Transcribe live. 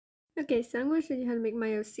Okay, so I'm going to show you how to make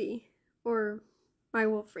my OC, or my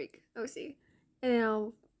Wolf Freak OC. And then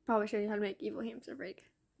I'll probably show you how to make Evil Hamster Freak.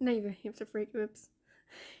 Not Evil Hamster Freak, oops.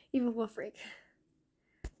 Evil Wolf Freak.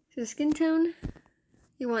 So the skin tone,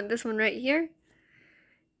 you want this one right here.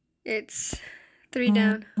 It's 3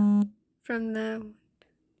 down from the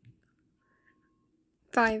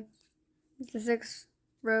 5 to 6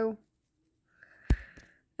 row.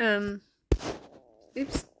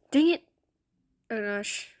 Oops, dang it. Oh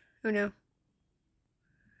gosh, oh no.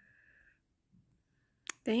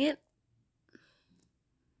 Dang it.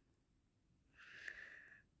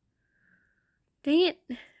 Dang it.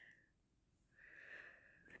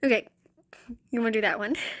 Okay, you want to do that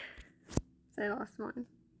one. So I lost one.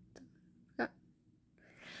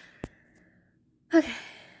 Okay.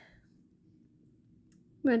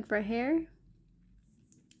 Good for hair.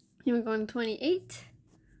 You want to go on 28,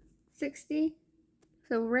 60.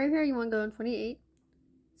 So right here you want to go on 28.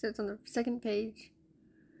 So it's on the second page.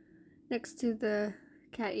 Next to the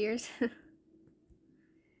cat ears.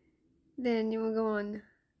 Then you will go on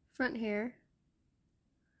front hair.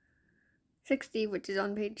 60, which is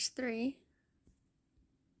on page 3.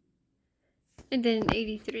 And then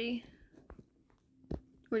 83,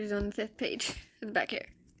 which is on the 5th page of the back hair.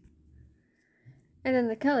 And then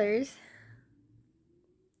the colors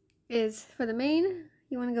is for the mane,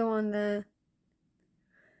 you want to go on the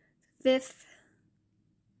 5th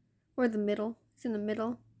or the middle. It's in the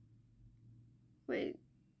middle. Wait.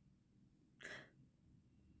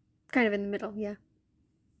 Kind of in the middle, yeah.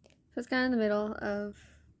 So it's kind of in the middle of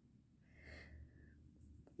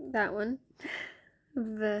that one,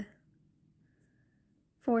 of the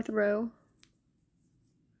 4th row.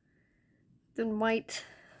 Then white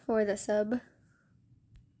for the sub.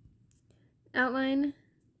 Outline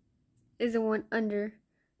is the one under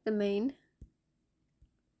the mane.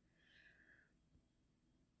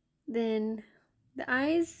 Then the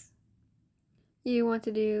eyes, you want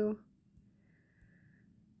to do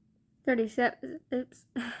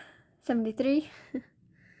 73.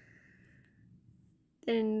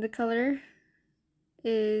 Then the color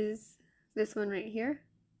is this one right here.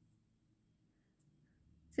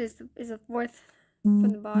 This is the 4th from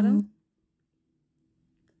the bottom.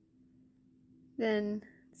 Then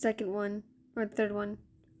the second one, or the 3rd one,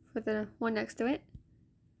 for the one next to it.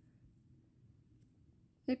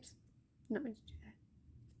 Oops, not meant to do that.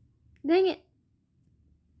 Dang it!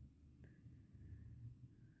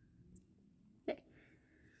 Okay.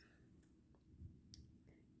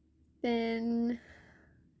 Then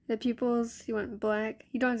the pupils, you want black.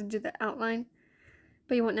 You don't have to do the outline,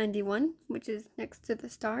 but you want 91, which is next to the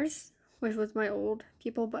stars, which was my old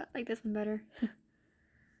pupil, but I like this one better.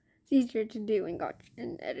 It's easier to do in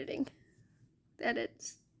editing. The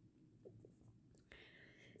edits.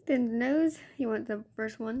 Then the nose, you want the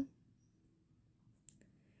first one.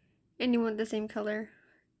 And you want the same color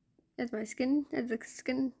as my skin, and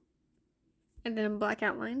then a black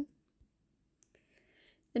outline.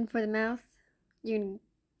 Then for the mouth, you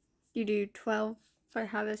do 12 for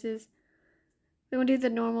how this is. We're gonna do the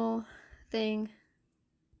normal thing,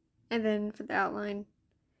 and then for the outline,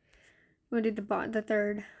 we'll do the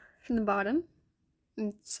 3rd from the bottom.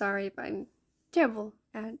 I'm sorry if I'm terrible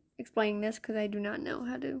at explaining this because I do not know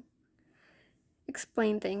how to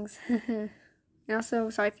explain things. And also,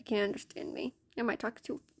 sorry if you can't understand me. I might talk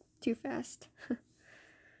too fast.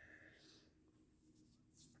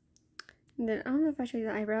 And then I don't know if I show you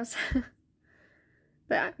the eyebrows.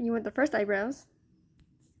 But you want the first eyebrows.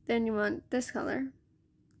 Then you want this color.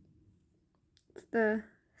 It's the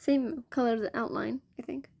same color as the outline, I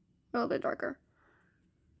think. A little bit darker.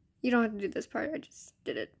 You don't have to do this part, I just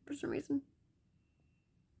did it for some reason.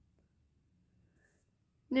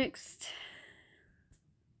 Next,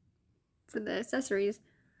 for the accessories.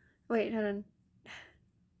 Wait, hold on.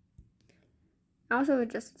 I also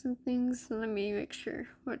adjusted some things, so let me make sure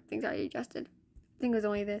what things I adjusted. I think it was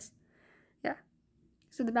only this. Yeah.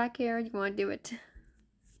 So the back hair, you want to do it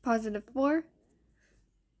 +4.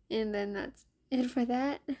 And then that's it for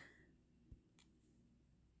that.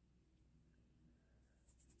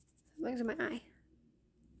 Something's in my eye.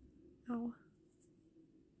 Oh.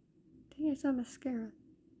 Dang it, it's not mascara.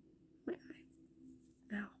 My eye.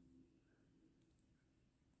 Ow.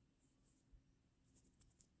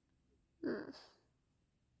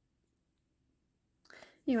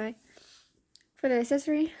 Anyway, for the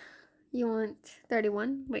accessory, you want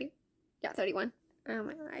 31. Wait, yeah, 31. Oh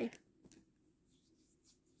my eye.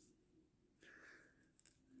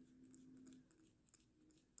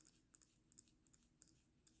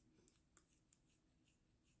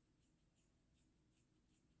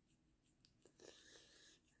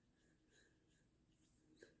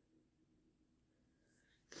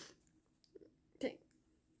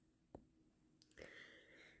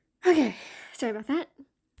 Okay, sorry about that.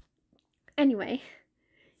 Anyway,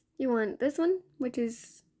 you want this one, which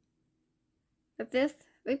is the fifth,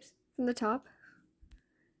 oops, from the top.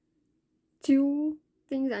 2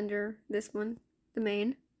 things under this one, the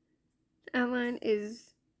main. The outline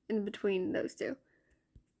is in between those 2.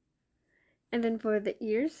 And then for the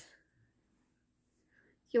ears,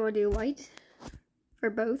 you will do white for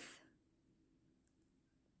both.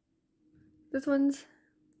 This one's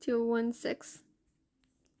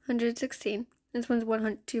 116. This one's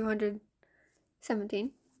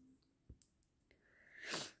 217.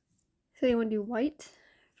 So you want to do white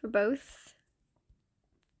for both.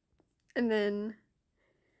 And then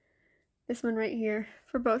this one right here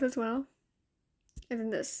for both as well. And then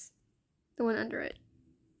this, the one under it,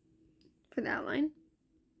 for the outline.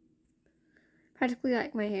 Practically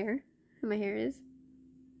like my hair, how my hair is.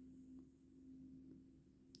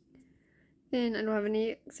 Then I don't have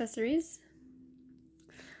any accessories.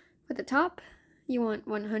 For the top, you want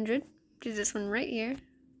 100, which is this one right here.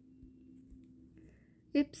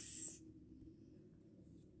 Oops.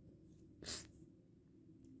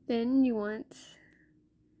 Then you want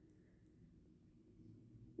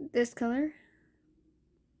this color,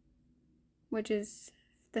 which is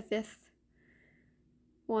the 5th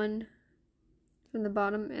one from the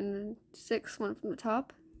bottom and the 6th one from the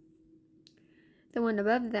top. The one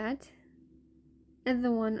above that, and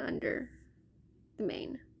the one under the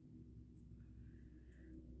main.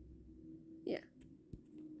 Yeah.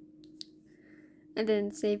 And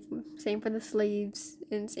then same for the sleeves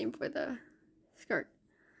and same for the skirt.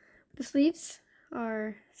 The sleeves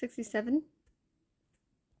are 67.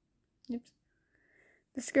 Oops.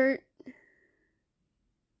 The skirt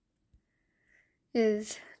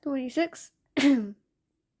is 26. The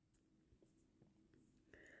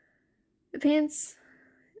pants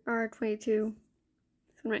are 22.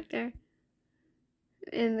 This one right there.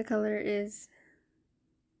 And the color is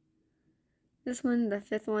this one, the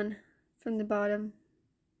 5th one from the bottom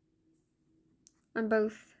on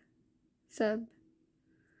both sub.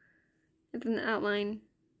 And then the outline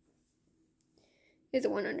is the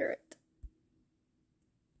one under it.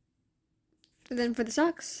 And then for the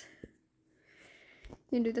socks,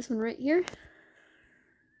 you can do this one right here.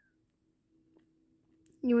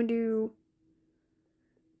 You want to do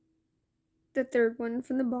the 3rd one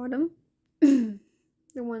from the bottom, the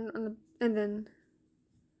one on the, and then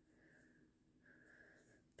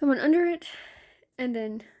the one under it, and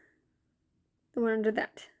then the one under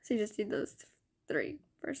that. So you just do those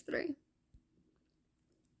first 3.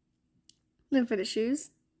 Then for the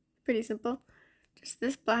shoes, pretty simple. Just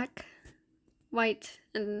this black, white,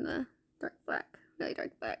 and then the dark black, really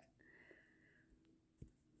dark black.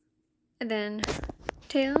 And then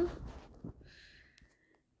tail,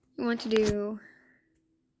 you want to do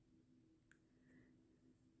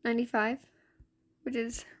 95, which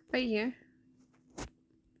is right here.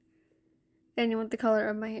 Then you want the color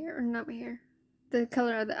of my hair, or not my hair, the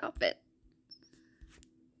color of the outfit.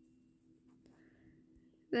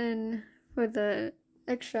 Then for the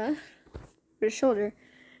extra, for the shoulder,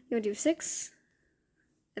 you want to do 6,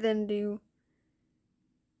 and then do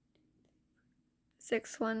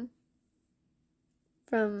 6th one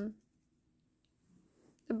from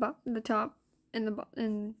the top, and the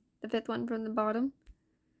 5th one from the bottom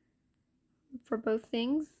for both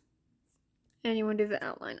things. And you want to do the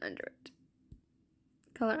outline under it,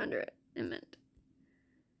 color under it, I meant.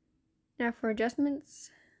 Now for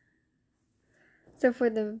adjustments, so for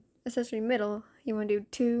the accessory middle, you want to do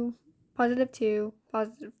 2, positive 2,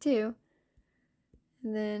 positive 2,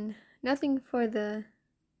 and then nothing for the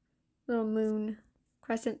little moon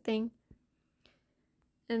crescent thing,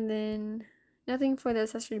 and then nothing for the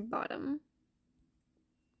accessory bottom,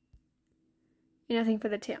 and nothing for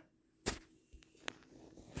the tail.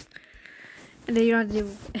 And then you don't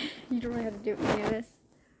really have to do any of this.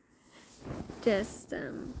 Just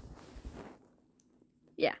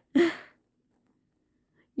yeah.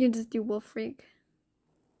 You can just do Wolf Freak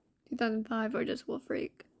 2005 or just Wolf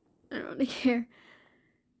Freak. I don't really care.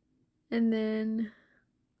 And then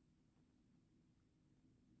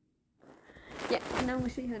yeah, and now I'm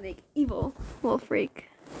gonna show you how to make evil Wolf Freak.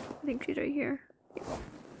 I think she's right here.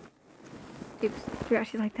 Oops, forgot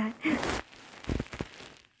she's like that.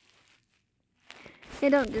 Hey,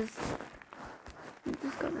 don't just. I'm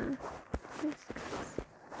just gonna.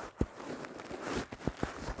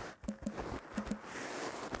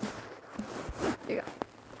 There you go.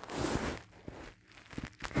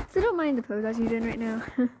 So don't mind the pose I was using right now.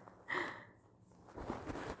 So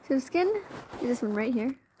the skin is this one right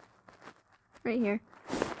here. Right here.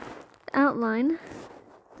 The outline,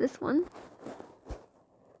 this one.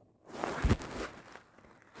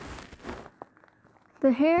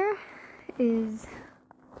 The hair is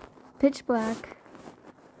pitch black.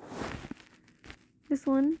 This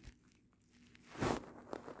one,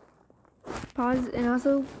 pause, and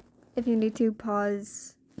also if you need to,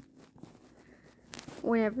 pause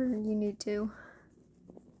whenever you need to,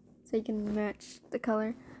 so you can match the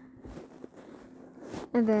color.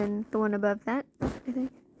 And then the one above that, I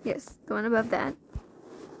think, yes, the one above that.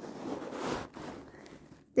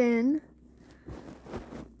 Then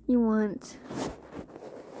you want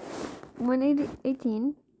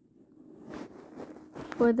 118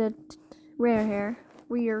 for the rear hair.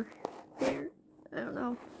 I don't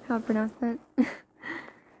know how to pronounce that.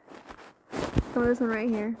 Oh, this one right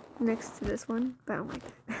here, next to this one, but I don't like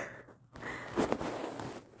that.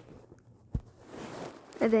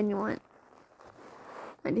 And then you want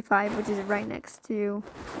 95, which is right next to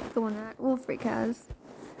the one that Wolf Freak has.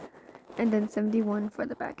 And then 71 for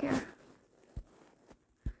the back hair.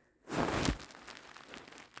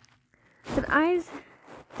 For the eyes,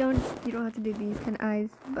 you don't have to do these kind of eyes,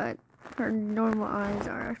 but her normal eyes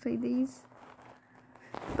are actually these.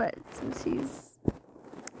 But since she's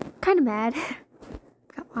kind of mad,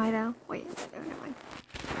 got why though? Wait, never mind.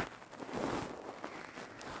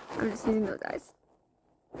 I'm just using those eyes.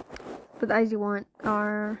 But the eyes you want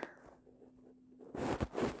are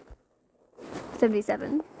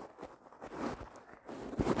 77.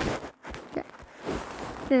 Okay.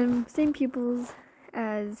 Then same pupils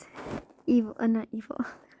as not evil,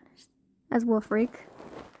 as Wolf Freak.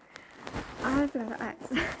 I forgot the eyes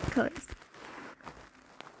colors.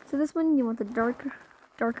 So this one you want the darker,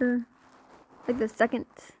 like the second,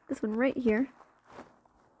 this one right here.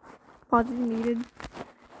 Positive needed.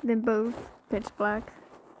 Then both pitch black.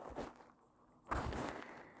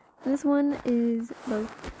 This one is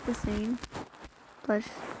both the same, plus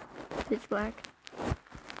pitch black.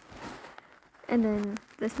 And then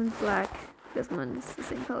this one's black. This one's the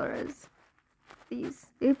same color as these.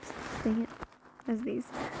 Oops, dang it. As these.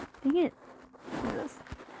 Dang it. What is this?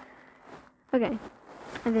 Okay.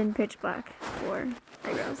 And then pitch black for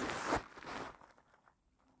eyebrows.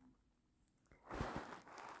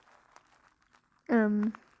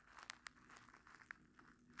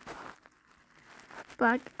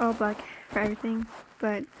 All black for everything,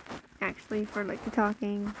 but actually for like the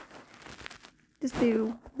talking, just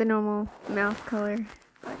do the normal mouth color,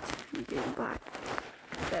 but you do black.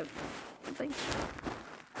 So, something.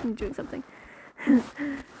 I'm doing something.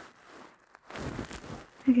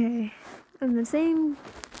 Okay, and the same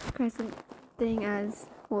crescent thing as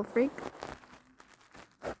Wolf Freak.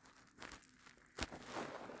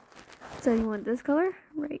 So you want this color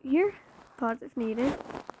right here, pause if needed.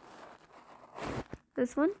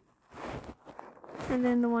 This one, and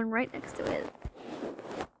then the one right next to it.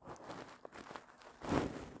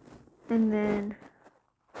 And then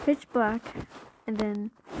pitch black, and then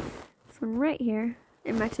this one right here.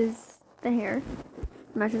 It matches the hair.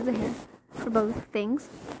 For both things.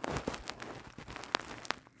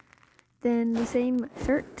 Then the same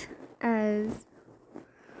shirt as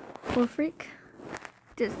Wolf Freak,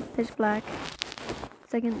 just pitch black.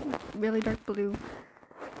 Second, really dark blue,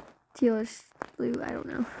 tealish blue, I don't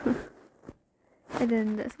know. And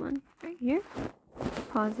then this one right here,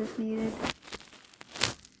 pause if needed.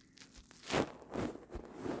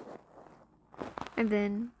 And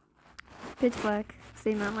then pitch black,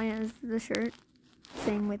 same outline as the shirt.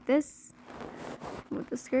 Same with this, with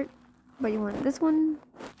the skirt. But you want this one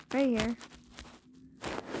right here.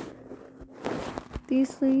 These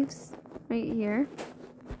sleeves right here.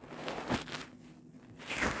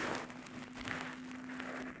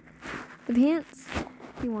 The pants,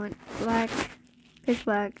 you want black, pitch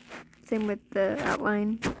black, same with the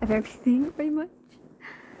outline of everything, pretty much.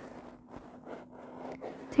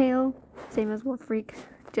 Tail, same as Wolf Freak,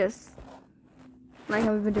 just like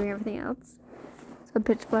how we've been doing everything else. So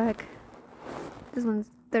pitch black. This one's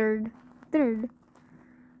third. This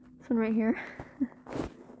one right here.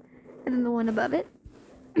 And then the one above it.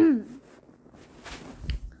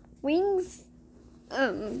 Wings,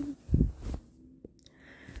 her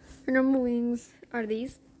normal wings are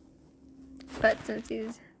these, but since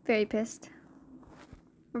he's very pissed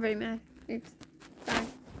or very mad, oops, sorry,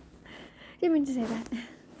 didn't mean to say that,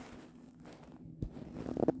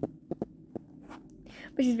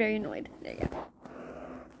 but she's very annoyed. There you go.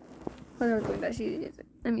 Whatever wing that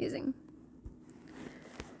I'm using.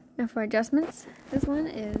 Now for adjustments, this one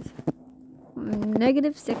is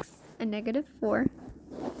 -6 and -4.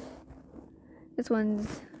 This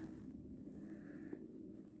one's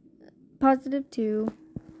 +2,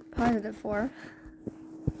 +4.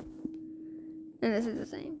 And this is the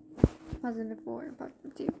same. +4 and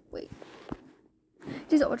 +2. Wait.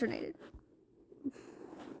 Just alternated.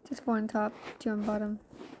 Just 4 on top, 2 on bottom.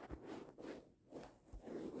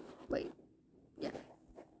 Wait, yeah.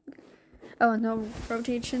 Oh, no,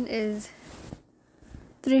 rotation is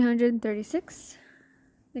 336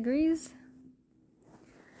 degrees.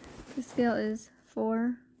 The scale is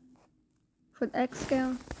 4 for the X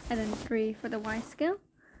scale, and then 3 for the Y scale.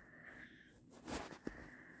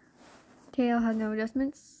 Tail has no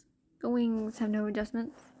adjustments. The wings have no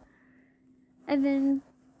adjustments. And then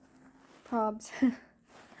probs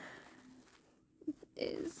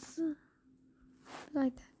is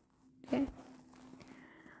like that. Okay.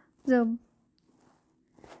 So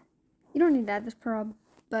you don't need to add this prob,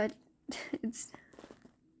 but it's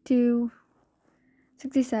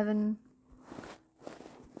 267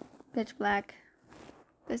 pitch black,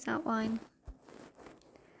 this outline.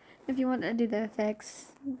 If you want to do the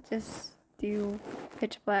effects, just do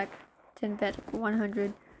pitch black 10 bit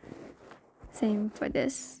 100. Same for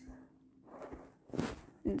this.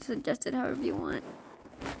 And just adjust it however you want.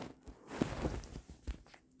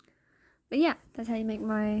 But yeah, that's how you make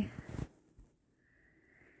my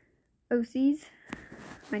OCs.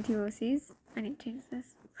 My 2 OCs. I need to change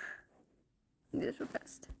this. Do this real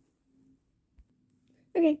fast.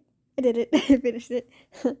 Okay, I did it. I finished it.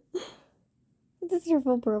 This is your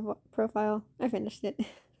full profile. I finished it.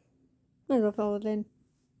 Might as well fill it in.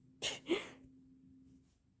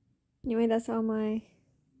 Anyway, that's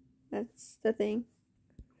the thing.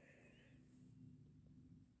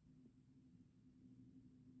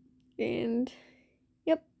 And,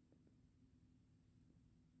 yep.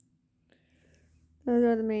 Those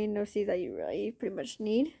are the main OCs that you really pretty much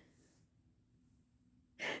need.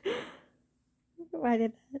 Why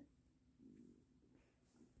did that?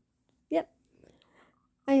 Yep.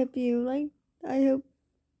 I hope you liked. I hope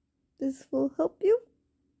this will help you.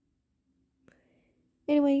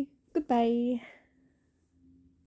 Anyway, goodbye.